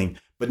fulfilling.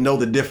 But know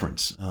the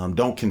difference.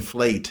 Don't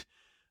conflate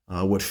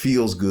what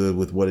feels good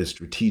with what is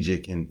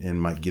strategic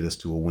and might get us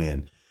to a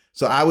win.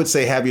 So I would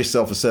say have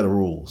yourself a set of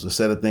rules, a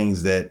set of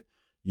things that,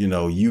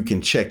 you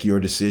can check your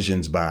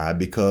decisions by,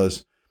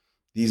 because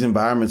these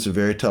environments are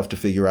very tough to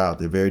figure out.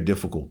 They're very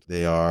difficult.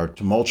 They are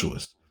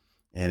tumultuous.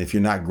 And if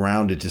you're not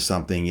grounded to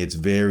something, it's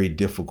very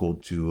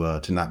difficult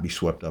to not be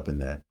swept up in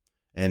that.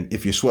 And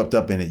if you're swept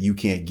up in it, you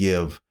can't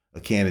give a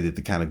candidate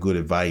the kind of good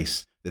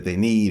advice that they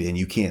need, and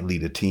you can't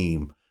lead a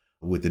team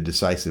with the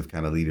decisive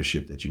kind of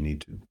leadership that you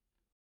need to.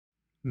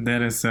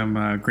 That is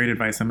some great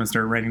advice. I'm going to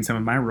start writing some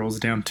of my rules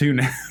down too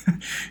now.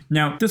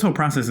 Now, this whole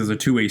process is a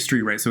two-way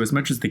street, right? So as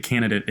much as the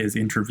candidate is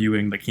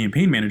interviewing the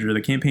campaign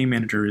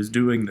manager is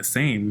doing the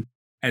same.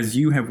 As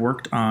you have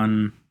worked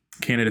on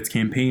candidates'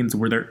 campaigns,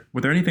 were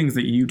there any things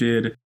that you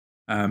did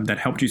that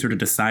helped you sort of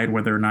decide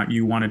whether or not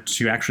you wanted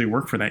to actually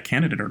work for that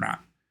candidate or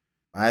not?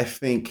 I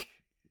think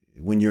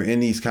when you're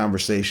in these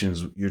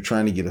conversations, you're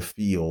trying to get a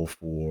feel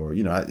for,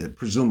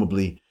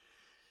 presumably,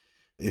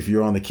 if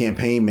you're on the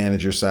campaign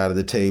manager side of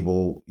the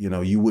table,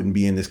 you wouldn't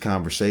be in this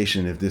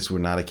conversation if this were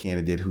not a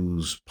candidate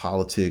whose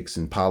politics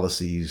and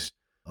policies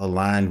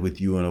aligned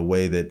with you in a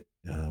way that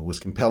was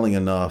compelling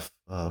enough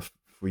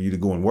for you to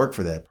go and work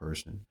for that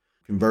person.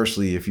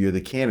 Conversely, if you're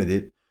the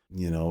candidate,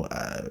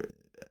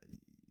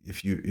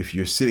 if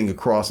you're sitting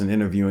across and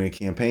interviewing a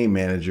campaign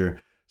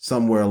manager,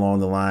 somewhere along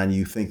the line,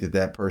 you think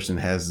that person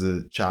has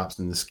the chops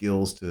and the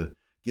skills to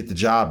get the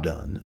job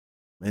done.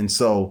 And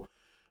so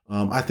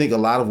I think a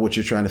lot of what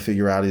you're trying to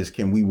figure out is,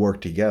 can we work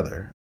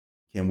together?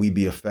 Can we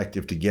be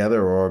effective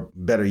together? Or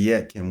better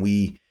yet, can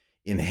we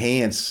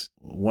enhance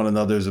one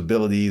another's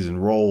abilities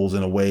and roles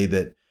in a way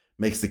that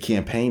makes the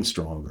campaign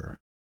stronger.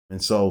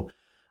 And so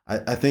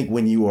I think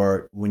when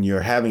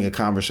you're having a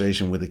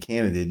conversation with a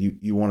candidate,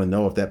 you want to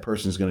know if that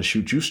person is going to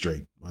shoot you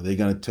straight. Are they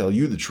going to tell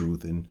you the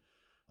truth and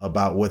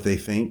about what they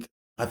think?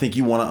 I think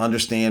you want to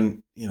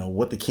understand,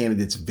 what the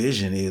candidate's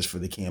vision is for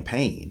the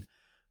campaign.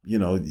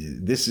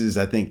 This is,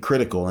 I think,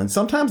 critical and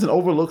sometimes an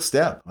overlooked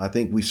step. I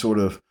think we sort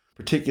of,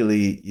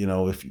 particularly,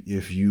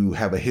 if you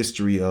have a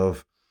history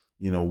of,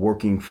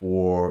 working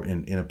for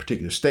in a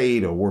particular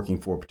state or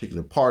working for a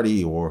particular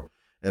party or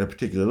at a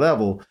particular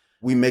level,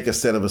 we make a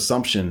set of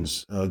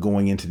assumptions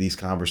going into these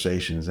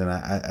conversations. And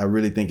I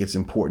really think it's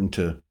important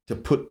to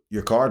put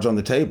your cards on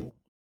the table,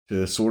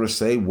 to sort of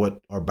say what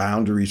are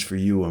boundaries for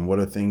you and what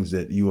are things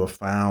that you have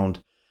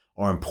found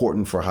are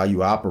important for how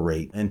you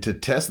operate, and to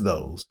test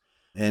those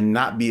and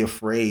not be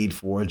afraid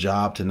for a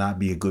job to not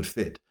be a good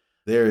fit.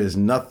 There is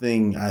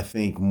nothing, I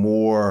think,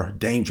 more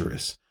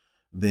dangerous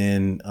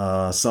than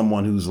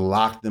someone who's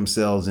locked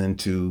themselves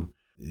into,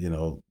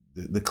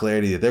 the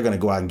clarity that they're going to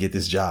go out and get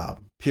this job,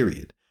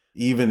 period.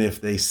 Even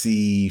if they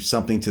see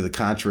something to the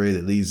contrary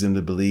that leads them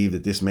to believe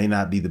that this may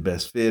not be the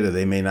best fit or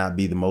they may not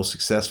be the most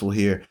successful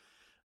here.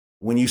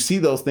 When you see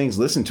those things,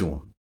 listen to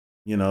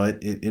them.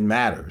 It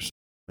matters.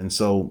 And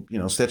so,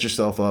 set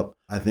yourself up,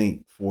 I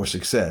think, for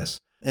success.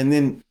 And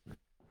then,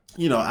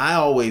 I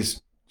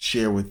always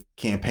share with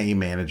campaign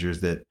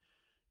managers that,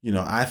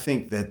 I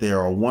think that there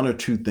are one or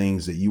two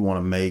things that you want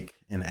to make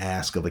and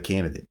ask of a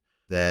candidate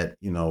that,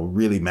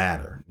 really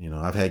matter.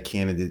 I've had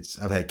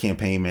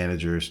campaign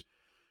managers,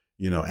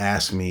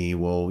 ask me,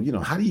 well,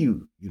 how do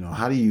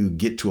you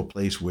get to a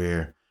place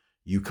where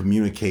you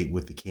communicate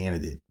with the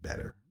candidate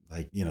better?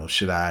 Like,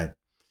 should I,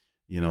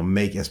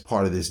 make as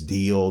part of this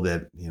deal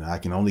that, I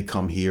can only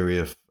come here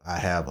if I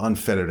have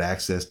unfettered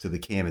access to the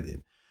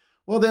candidate?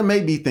 Well, there may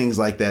be things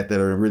like that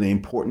are really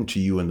important to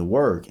you in the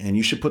work, and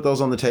you should put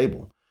those on the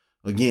table.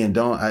 Again,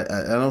 I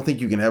don't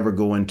think you can ever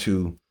go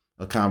into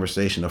a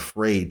conversation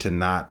afraid to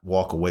not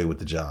walk away with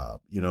the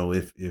job.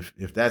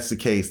 If that's the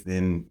case,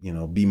 then,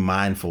 be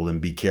mindful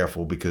and be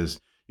careful, because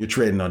you're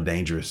treading on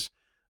dangerous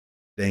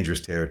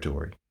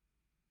territory.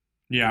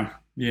 Yeah.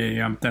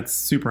 That's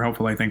super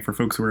helpful, I think, for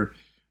folks who are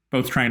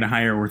both trying to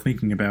hire or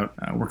thinking about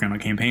working on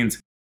campaigns.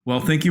 Well,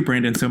 thank you,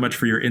 Brandon, so much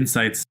for your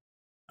insights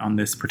on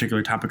this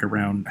particular topic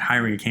around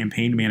hiring a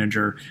campaign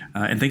manager.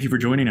 And thank you for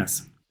joining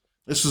us.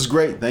 This was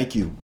great. Thank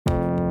you.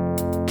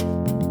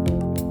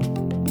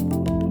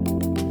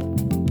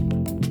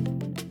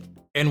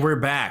 And we're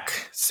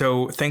back.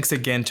 So thanks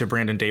again to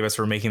Brandon Davis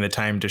for making the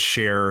time to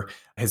share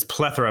his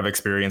plethora of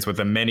experience with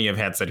the many of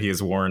hats that he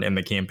has worn in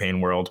the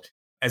campaign world.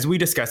 As we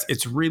discussed,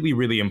 it's really,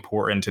 really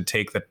important to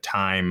take the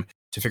time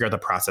to figure out the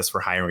process for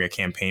hiring a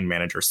campaign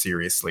manager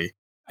seriously.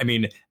 I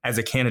mean, as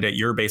a candidate,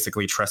 you're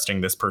basically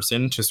trusting this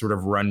person to sort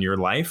of run your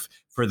life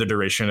for the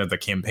duration of the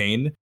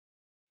campaign.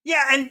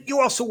 Yeah, and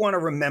you also want to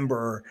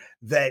remember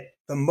that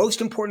the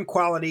most important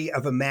quality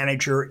of a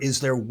manager is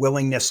their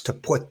willingness to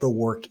put the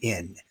work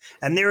in.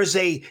 And there is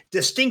a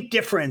distinct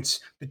difference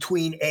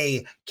between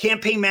a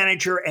campaign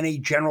manager and a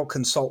general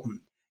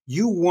consultant.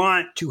 You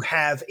want to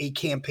have a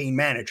campaign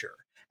manager,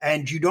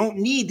 and you don't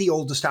need the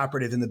oldest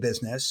operative in the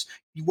business.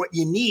 What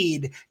you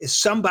need is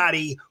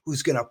somebody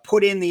who's going to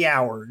put in the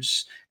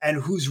hours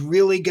and who's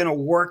really going to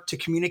work to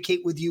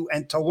communicate with you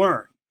and to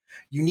learn.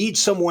 You need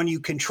someone you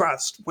can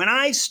trust. When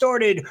I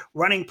started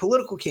running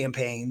political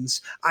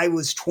campaigns, I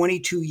was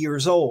 22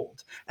 years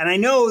old. And I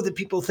know that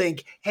people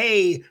think,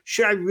 hey,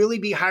 should I really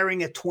be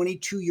hiring a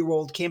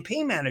 22-year-old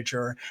campaign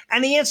manager?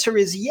 And the answer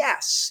is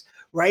yes,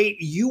 right?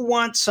 You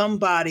want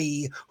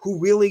somebody who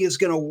really is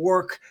going to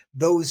work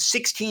those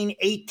 16,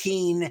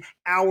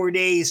 18-hour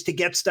days to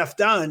get stuff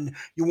done.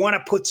 You want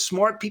to put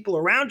smart people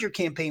around your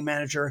campaign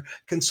manager,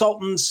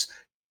 consultants,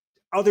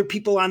 other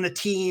people on the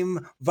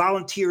team,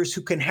 volunteers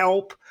who can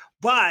help.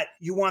 But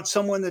you want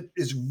someone that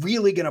is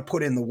really going to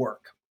put in the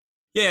work.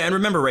 Yeah, and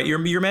remember, right,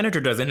 your manager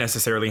doesn't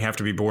necessarily have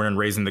to be born and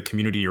raised in the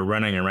community you're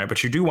running in, right?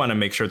 But you do want to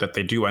make sure that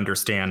they do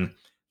understand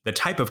the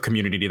type of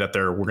community that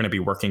we're going to be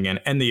working in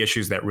and the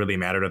issues that really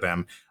matter to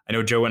them. I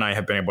know Joe and I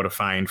have been able to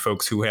find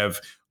folks who have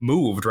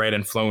moved, right,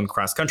 and flown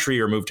cross country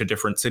or moved to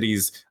different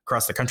cities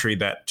across the country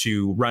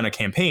to run a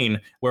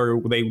campaign where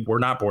they were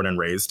not born and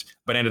raised,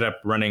 but ended up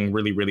running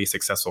really, really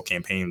successful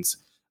campaigns.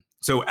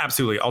 So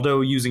absolutely,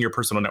 although using your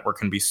personal network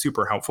can be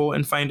super helpful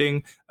in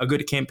finding a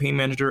good campaign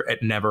manager,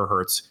 it never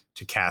hurts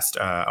to cast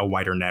a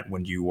wider net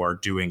when you are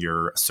doing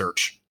your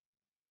search.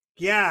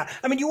 Yeah.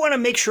 I mean, you want to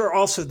make sure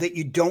also that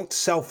you don't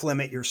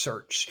self-limit your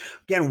search.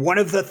 Again, one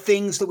of the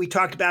things that we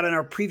talked about in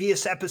our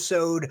previous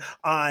episode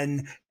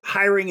on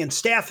hiring and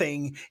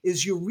staffing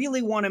is you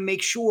really want to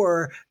make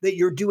sure that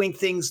you're doing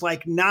things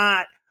like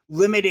not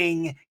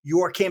limiting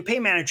your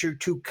campaign manager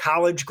to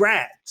college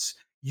grads.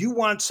 You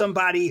want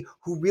somebody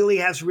who really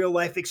has real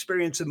life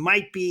experience. It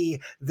might be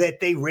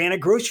that they ran a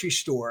grocery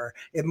store.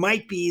 It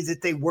might be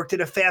that they worked at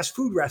a fast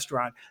food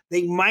restaurant.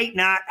 They might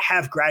not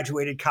have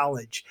graduated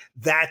college.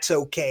 That's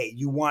okay.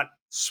 You want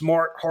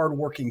smart,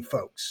 hardworking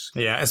folks.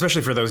 Yeah,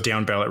 especially for those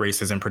down ballot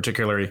races in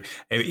particular.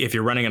 If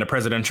you're running in a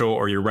presidential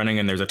or you're running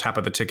and there's a top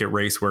of the ticket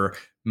race where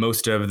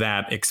most of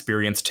that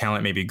experienced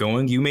talent may be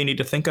going, you may need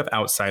to think of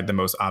outside the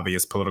most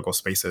obvious political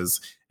spaces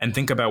and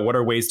think about what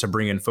are ways to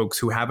bring in folks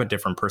who have a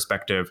different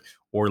perspective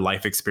or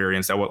life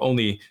experience that will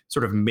only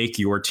sort of make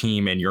your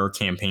team and your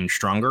campaign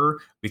stronger,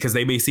 because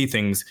they may see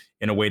things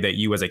in a way that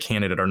you as a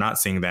candidate are not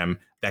seeing them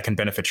that can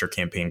benefit your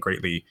campaign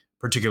greatly,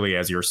 particularly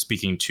as you're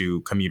speaking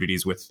to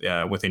communities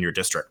within your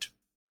district.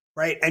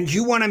 Right. And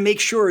you want to make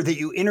sure that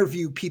you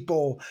interview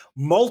people,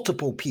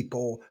 multiple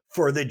people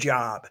for the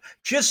job.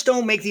 Just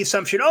don't make the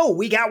assumption, oh,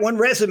 we got one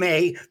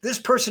resume. This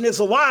person is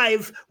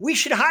alive. We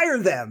should hire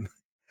them.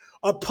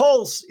 A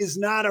pulse is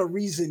not a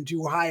reason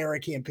to hire a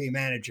campaign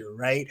manager,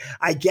 right?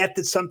 I get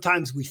that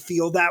sometimes we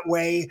feel that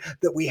way,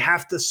 that we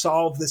have to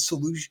solve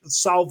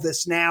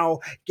this now,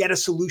 get a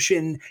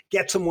solution,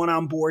 get someone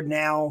on board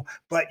now,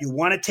 but you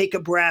want to take a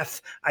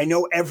breath. I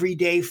know every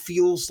day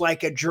feels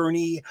like a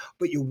journey,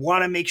 but you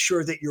want to make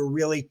sure that you're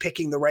really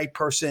picking the right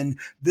person.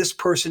 This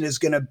person is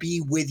going to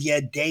be with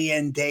you day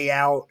in, day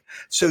out.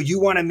 So you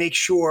want to make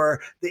sure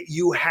that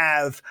you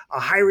have a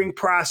hiring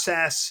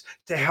process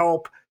to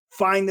help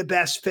find the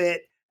best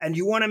fit. And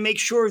you want to make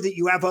sure that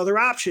you have other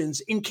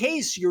options in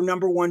case your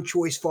number one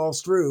choice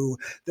falls through.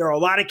 There are a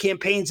lot of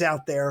campaigns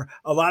out there,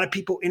 a lot of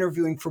people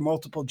interviewing for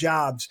multiple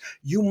jobs.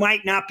 You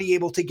might not be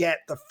able to get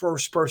the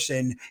first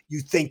person you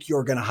think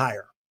you're going to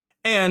hire.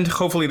 And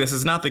hopefully this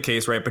is not the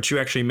case, right? But you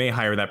actually may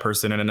hire that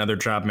person and another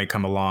job may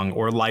come along,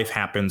 or life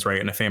happens, right?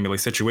 And a family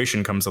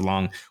situation comes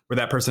along where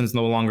that person is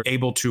no longer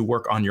able to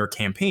work on your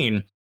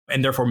campaign.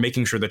 And therefore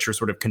making sure that you're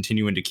sort of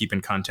continuing to keep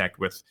in contact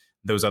with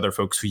those other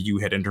folks who you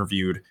had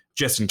interviewed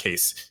just in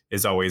case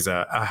is always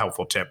a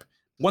helpful tip.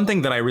 One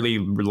thing that I really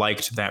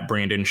liked that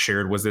Brandon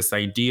shared was this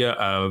idea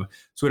of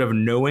sort of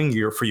knowing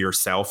for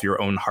yourself,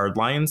 your own hard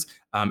lines,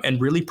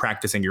 and really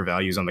practicing your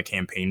values on the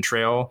campaign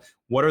trail.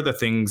 What are the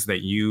things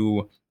that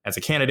you as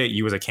a candidate,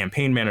 you as a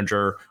campaign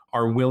manager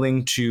are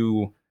willing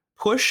to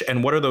push,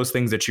 and what are those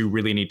things that you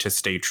really need to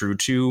stay true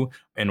to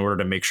in order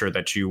to make sure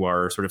that you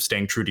are sort of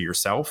staying true to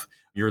yourself?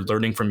 You're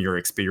learning from your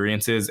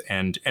experiences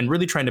and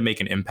really trying to make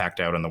an impact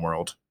out in the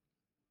world.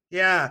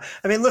 Yeah.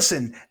 I mean,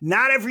 listen,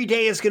 not every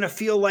day is going to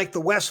feel like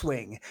the West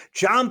Wing.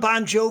 John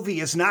Bon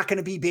Jovi is not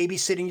going to be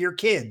babysitting your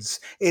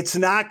kids. It's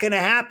not going to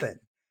happen.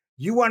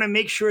 You want to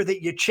make sure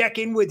that you check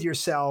in with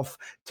yourself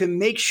to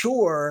make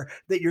sure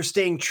that you're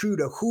staying true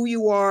to who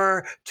you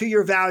are, to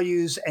your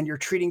values, and you're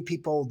treating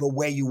people the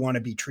way you want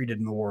to be treated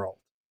in the world.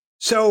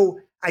 So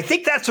I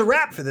think that's a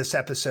wrap for this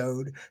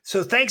episode.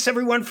 So thanks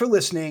everyone for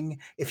listening.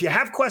 If you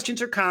have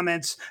questions or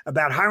comments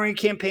about hiring a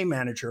campaign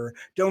manager,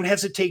 don't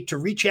hesitate to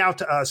reach out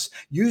to us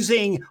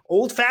using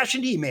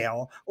old-fashioned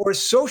email or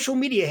social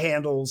media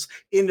handles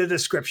in the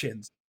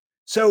descriptions.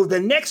 So the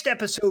next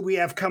episode we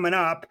have coming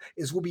up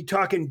is we'll be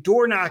talking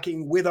door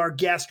knocking with our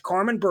guest,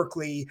 Carmen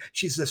Berkeley.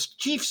 She's the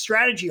Chief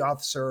Strategy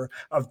Officer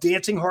of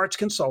Dancing Hearts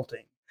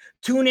Consulting.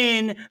 Tune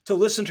in to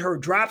listen to her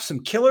drop some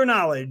killer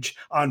knowledge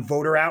on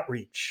voter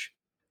outreach.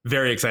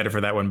 Very excited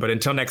for that one. But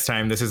until next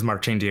time, this is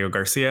Martin Diego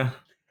Garcia.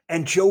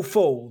 And Joe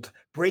Fold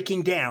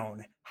breaking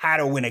down how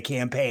to win a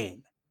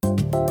campaign.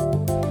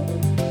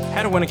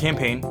 How to Win a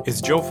Campaign is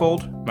Joe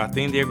Fold,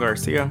 Martin Diego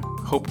Garcia,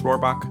 Hope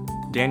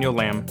Rohrbach, Daniel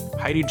Lamb,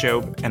 Heidi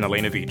Job, and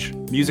Elena Veach.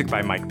 Music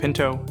by Mike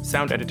Pinto.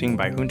 Sound editing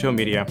by Junto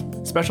Media.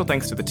 Special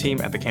thanks to the team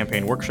at the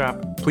Campaign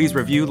Workshop. Please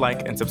review,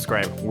 like, and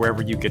subscribe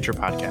wherever you get your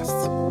podcasts.